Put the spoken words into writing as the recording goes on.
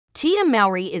Tia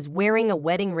Mowry is wearing a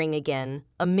wedding ring again,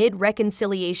 amid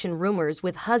reconciliation rumors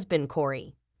with husband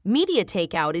Cory. Media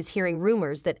Takeout is hearing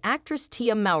rumors that actress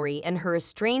Tia Mowry and her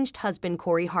estranged husband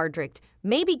mowry-hardrict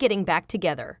may be getting back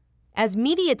together. As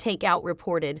Media Takeout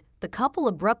reported, the couple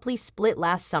abruptly split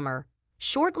last summer.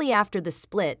 Shortly after the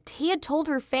split, Tia told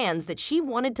her fans that she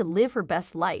wanted to live her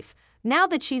best life, now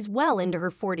that she's well into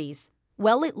her 40s.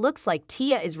 Well, it looks like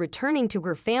Tia is returning to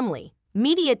her family.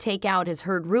 Media Takeout has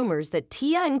heard rumors that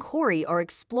Tia and Cory are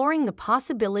exploring the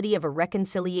possibility of a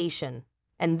reconciliation,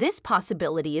 and this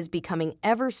possibility is becoming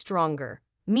ever stronger.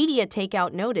 Media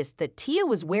Takeout noticed that Tia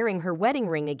was wearing her wedding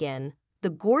ring again. The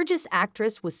gorgeous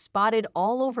actress was spotted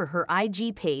all over her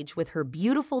IG page with her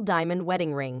beautiful diamond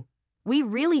wedding ring. We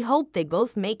really hope they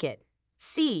both make it.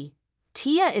 See,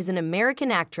 Tia is an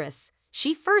American actress.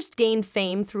 She first gained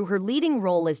fame through her leading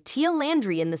role as Tia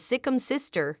Landry in the sitcom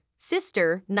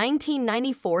Sister,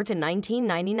 1994 to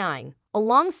 1999,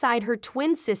 alongside her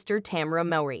twin sister Tia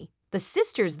Mowry. The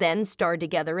sisters then starred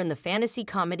together in the fantasy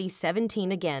comedy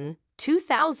 17 Again,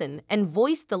 2000, and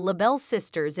voiced the LaBelle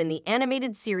sisters in the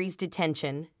animated series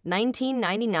Detention,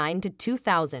 1999 to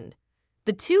 2000.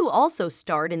 The two also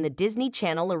starred in the Disney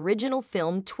Channel original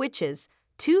film Twitches,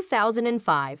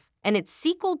 2005, and its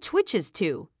sequel Twitches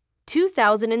 2,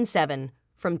 2007.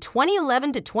 From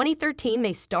 2011 to 2013,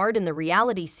 they starred in the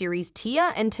reality series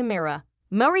Tia and Tamara.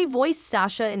 Mowry voiced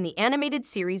Sasha in the animated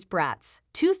series Bratz,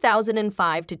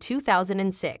 2005 to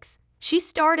 2006. She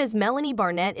starred as Melanie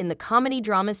Barnett in the comedy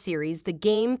drama series The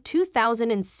Game,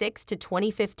 2006 to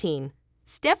 2015.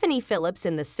 Stephanie Phillips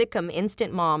in the sitcom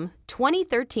Instant Mom,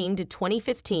 2013 to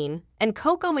 2015, and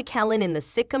Coco McKellen in the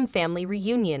sitcom Family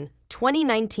Reunion,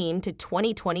 2019 to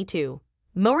 2022.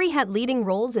 Mowry had leading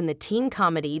roles in the teen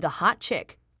comedy The Hot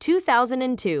Chick,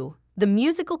 2002, the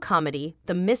musical comedy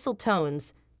The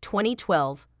Mistletones,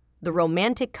 2012, the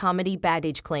romantic comedy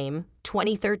Baggage Claim,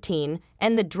 2013,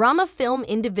 and the drama film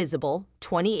Indivisible,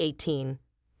 2018.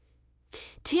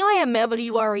 Tia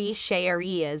Mowry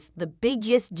shares the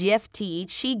biggest gift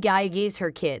she gives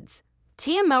her kids.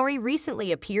 Tia Mowry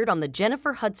recently appeared on The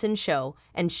Jennifer Hudson Show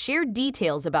and shared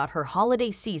details about her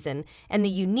holiday season and the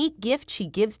unique gift she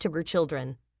gives to her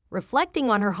children.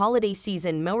 Reflecting on her holiday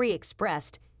season, Mowry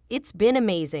expressed, "It's been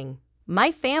amazing.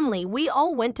 My family, we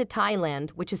all went to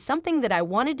Thailand, which is something that I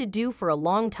wanted to do for a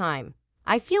long time.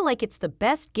 I feel like it's the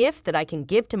best gift that I can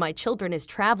give to my children is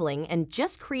traveling and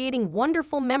just creating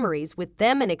wonderful memories with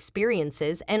them and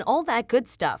experiences and all that good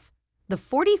stuff." The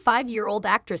 45-year-old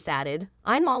actress added,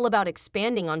 "I'm all about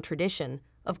expanding on tradition.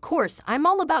 Of course, I'm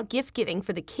all about gift giving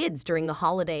for the kids during the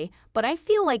holiday, but I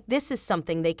feel like this is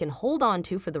something they can hold on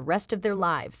to for the rest of their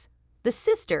lives." The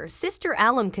sister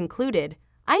alum concluded,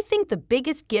 "I think the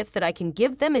biggest gift that I can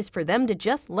give them is for them to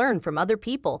just learn from other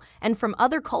people and from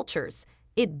other cultures.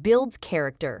 It builds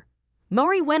character."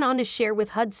 Mowry went on to share with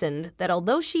Hudson that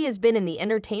although she has been in the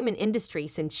entertainment industry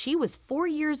since she was 4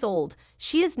 years old,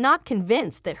 she is not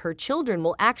convinced that her children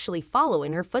will actually follow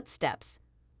in her footsteps.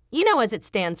 As it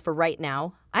stands for right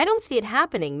now, I don't see it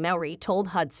happening," Mowry told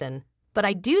Hudson. "But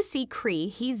I do see Cree.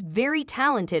 He's very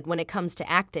talented when it comes to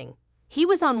acting. He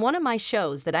was on one of my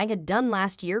shows that I had done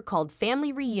last year called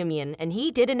Family Reunion, and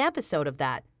he did an episode of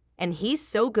that. And he's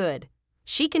so good."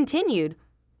 She continued,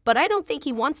 "But I don't think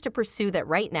he wants to pursue that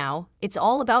right now. It's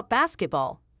all about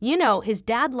basketball. His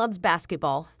dad loves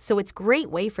basketball, so it's a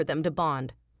great way for them to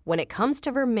bond." When it comes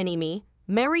to her mini-me,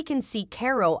 Mowry can see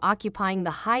Caro occupying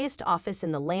the highest office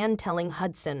in the land, telling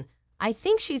Hudson, "I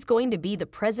think she's going to be the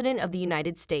President of the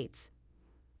United States."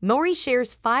 Mowry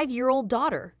shares 5-year-old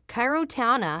daughter, Caro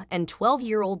Tana, and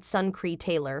 12-year-old son, Cree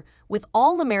Taylor, with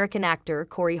All-American actor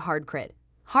mowry-hardrict.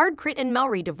 Hardrict and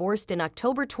Mowry divorced in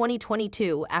October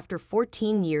 2022 after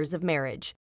 14 years of marriage.